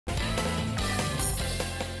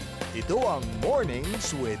Ito ang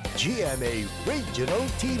Mornings with GMA Regional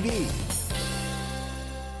TV.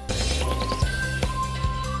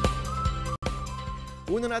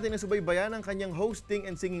 Una natin nasubaybayan ang kanyang hosting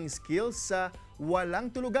and singing skills sa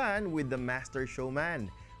Walang Tulugan with the Master Showman.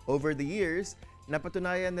 Over the years,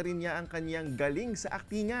 napatunayan na rin niya ang kanyang galing sa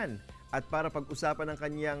aktingan. At para pag-usapan ang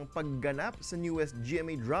kanyang pagganap sa newest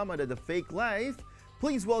GMA drama na The Fake Life,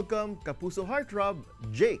 please welcome Kapuso Heartthrob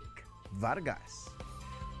Jake Vargas.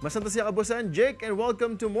 Masanta siya kabusan, Jake, and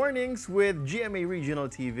welcome to Mornings with GMA Regional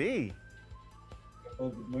TV.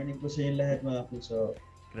 Good morning po sa inyo lahat, mga puso.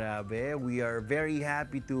 Grabe, we are very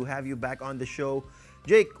happy to have you back on the show.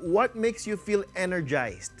 Jake, what makes you feel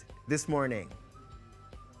energized this morning?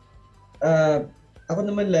 Ako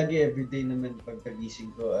naman lagi, everyday naman pagkagising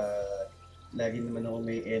ko, lagi naman ako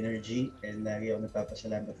may energy and lagi ako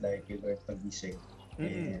nagpapasalamat lagi kay Lord pagising.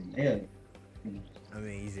 And ayun.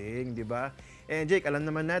 Amazing, di ba? And Jake, alam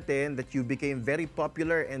naman natin that you became very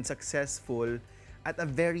popular and successful at a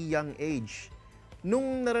very young age.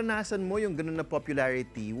 Nung naranasan mo yung ganun na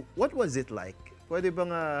popularity, what was it like? Pwede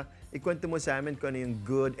bang ikwento mo sa amin kung ano yung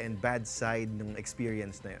good and bad side ng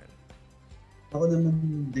experience na yun? Ako naman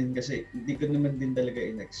din kasi hindi ko naman din talaga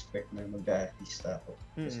in-expect na mag-aartista ako.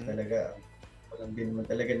 Kasi talaga, ako lang din naman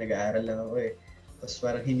talaga, nag-aaral lang ako eh. Tapos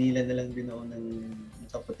parang hinila na lang din ako ng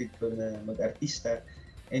kapatid ko na mag-artista.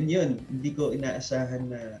 And yun, hindi ko inaasahan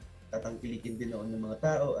na tatangkilikin din ako ng mga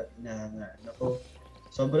tao at inahangaan ako.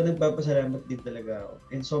 Sobrang nagpapasalamat din talaga ako.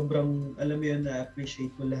 And sobrang, alam mo yun,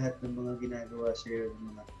 na-appreciate ko lahat ng mga ginagawa sa'yo,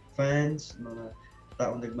 ng mga fans, mga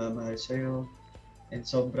taong nagmamahal sa'yo. And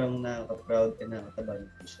sobrang nakaka-proud and nakakataba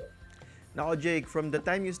ng puso. Nako Jake, from the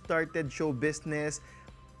time you started show business,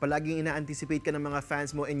 palaging ina-anticipate ka ng mga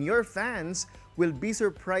fans mo, and your fans will be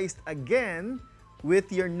surprised again with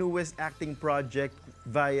your newest acting project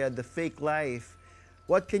via The Fake Life.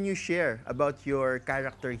 What can you share about your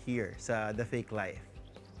character here sa The Fake Life?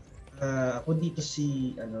 Ako dito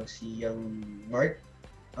si Young Mark.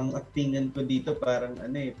 Ang actingan ko dito parang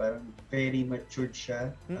parang very matured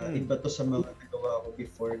siya. Iba to sa mga nagawa ko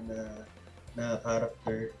before na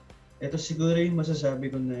character. Ito siguro yung masasabi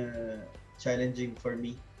ko na challenging for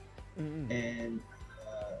me. And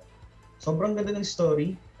sobrang ganda ng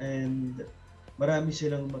story and marami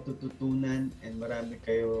silang matututunan and marami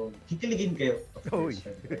kikiligin kayo.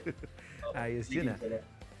 Ayos yun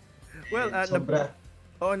Well,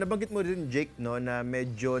 nabanggit mo rin, Jake, no, na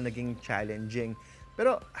medyo naging challenging.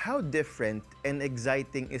 Pero how different and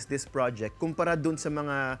exciting is this project kumpara dun sa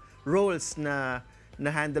mga roles na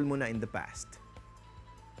na-handle mo na in the past?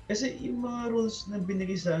 Kasi yung mga roles na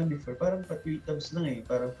binigay sa akin before, parang pa-tweetums lang eh.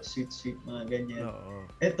 Parang pa-sweet-sweet, mga ganyan.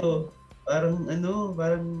 Ito, parang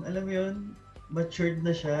alam mo yun, matured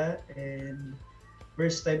na siya and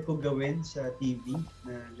first time ko gawin sa TV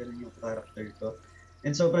na gano'n yung character ko.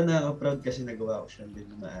 And sobrang nakaka-proud kasi nagawa ko siya din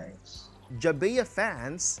na maayos. Jabea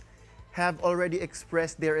fans have already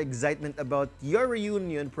expressed their excitement about your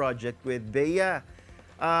reunion project with Bea.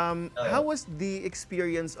 How was the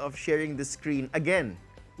experience of sharing the screen again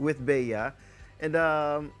with Bea? And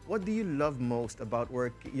what do you love most about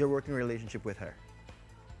your working relationship with her?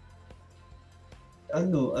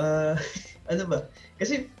 Ano ba?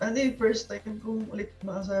 Kasi yung first time kong ulit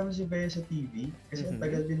makasama si Bea sa TV. Kasi ang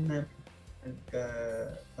tagal din na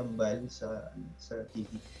nagkatambal sa TV.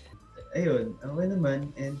 Ayun, okay naman.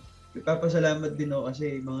 And ipapasalamat din ako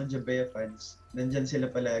kasi mga Jabea fans, nandyan sila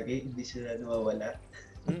palagi, hindi sila nawawala.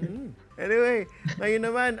 Anyway, ngayon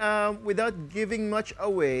naman, without giving much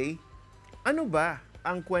away, ano ba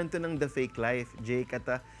ang kwento ng The Fake Life, Jake?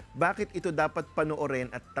 At bakit ito dapat panoorin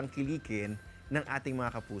at tangkilikin ng ating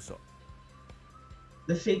mga kapuso?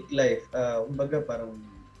 The Fake Life, kumbaga parang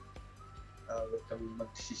huwag kang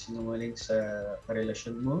magsisinungaling sa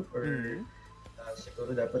karelasyon mo or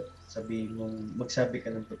siguro dapat magsabi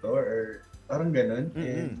ka ng totoo or parang ganun.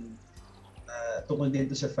 And tungkol din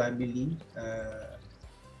ito sa family,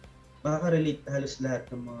 makaka-relate halos lahat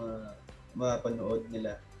ng mga panood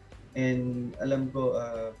nila. And alam ko,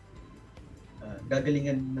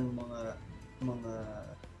 gagalingan ng mga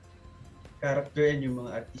character and yung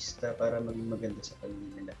mga artista para maging maganda sa pamilya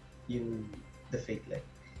nila. Yung The Fake Life.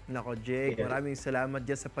 Nako Jake, maraming salamat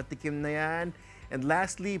dyan sa patikim na yan. And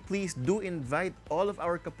lastly, please do invite all of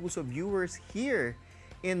our Kapuso viewers here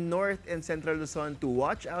in North and Central Luzon to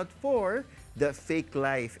watch out for The Fake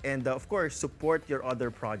Life and of course, support your other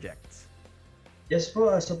projects. Yes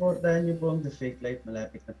po, supportahan niyo po ang The Fake Life.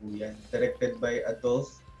 Malapit na po yan. Directed by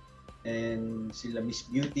Adolf and sila Miss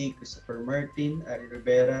Beauty, Christopher Martin, Ari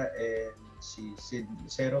Rivera, and si Sid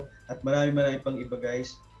Lucero. At marami pang iba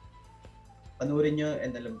guys. Panurin nyo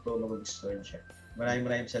and alam ko magugustuhan siya.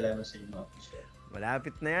 Maraming salamat sa inyo mga puso.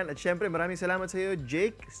 Malapit na yan. At syempre, maraming salamat sa iyo,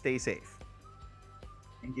 Jake. Stay safe.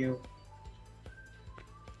 Thank you.